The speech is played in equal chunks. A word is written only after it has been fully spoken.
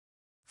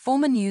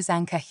Former news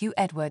anchor Huw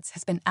Edwards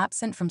has been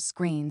absent from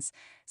screens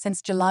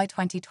since July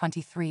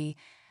 2023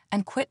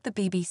 and quit the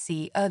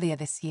BBC earlier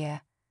this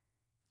year.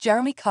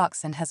 Jeremy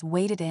Clarkson has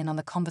waded in on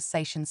the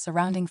conversation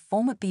surrounding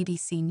former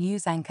BBC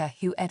news anchor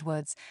Huw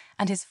Edwards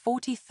and his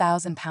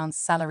 £40,000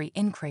 salary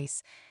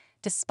increase,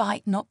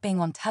 despite not being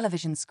on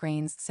television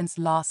screens since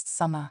last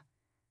summer.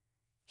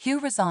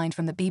 Huw resigned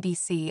from the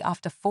BBC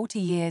after 40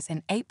 years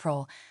in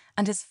April,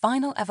 and his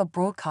final ever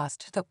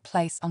broadcast took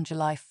place on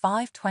July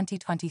 5,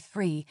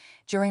 2023,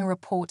 during a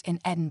report in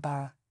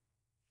Edinburgh.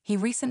 He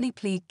recently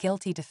pleaded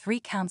guilty to 3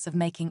 counts of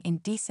making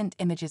indecent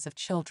images of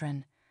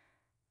children.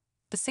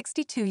 The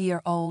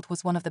 62-year-old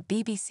was one of the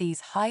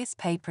BBC's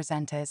highest-paid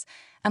presenters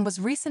and was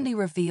recently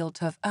revealed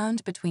to have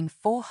earned between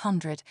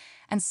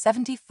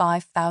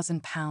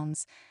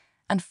 £475,000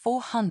 and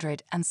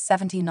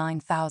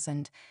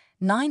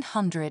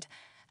 £479,999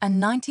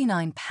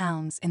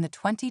 in the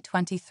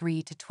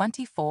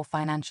 2023-24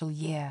 financial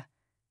year.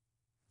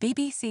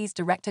 BBC's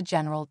Director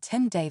General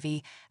Tim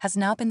Davie has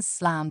now been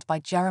slammed by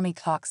Jeremy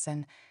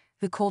Clarkson,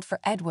 who called for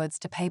Edwards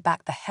to pay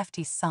back the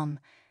hefty sum.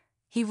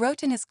 He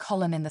wrote in his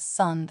column in The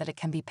Sun that it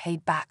can be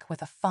paid back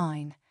with a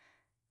fine.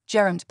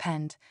 Jeremy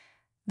penned,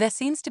 "There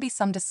seems to be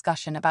some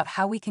discussion about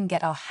how we can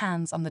get our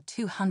hands on the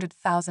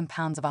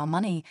 £200,000 of our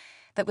money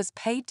that was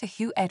paid to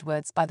Huw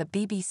Edwards by the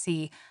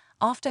BBC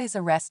after his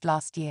arrest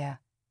last year."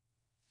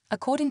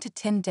 According to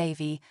Tim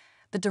Davie,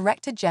 the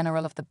Director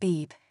General of the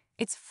BEEB,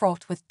 it's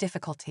fraught with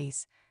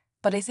difficulties.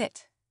 But is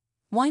it?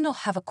 Why not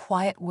have a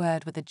quiet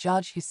word with the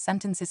judge who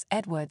sentences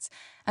Edwards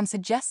and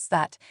suggests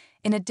that,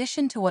 in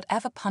addition to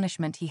whatever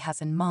punishment he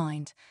has in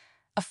mind,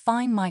 a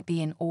fine might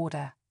be in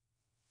order?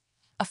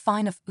 A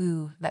fine of,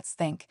 let's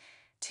think,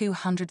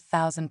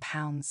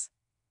 £200,000.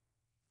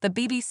 The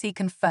BBC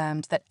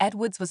confirmed that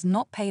Edwards was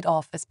not paid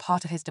off as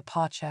part of his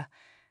departure.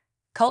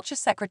 Culture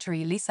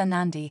Secretary Lisa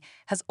Nandy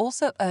has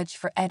also urged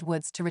for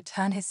Edwards to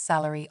return his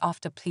salary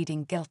after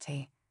pleading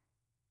guilty.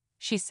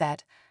 She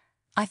said,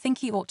 "I think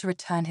he ought to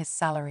return his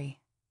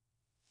salary.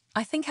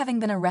 I think having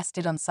been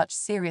arrested on such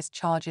serious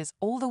charges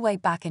all the way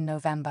back in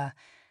November,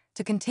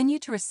 to continue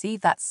to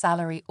receive that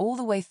salary all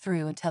the way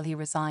through until he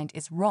resigned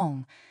is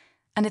wrong,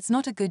 and it's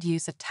not a good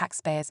use of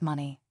taxpayers'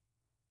 money.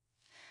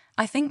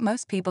 I think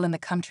most people in the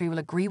country will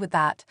agree with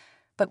that,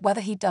 but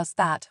whether he does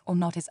that or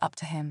not is up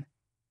to him."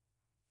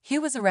 Huw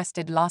was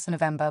arrested last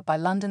November by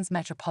London's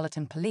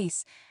Metropolitan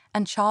Police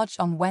and charged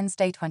on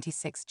Wednesday,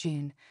 26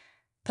 June.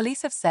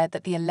 Police have said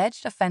that the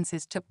alleged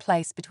offences took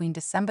place between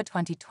December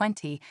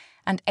 2020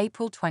 and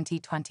April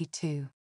 2022.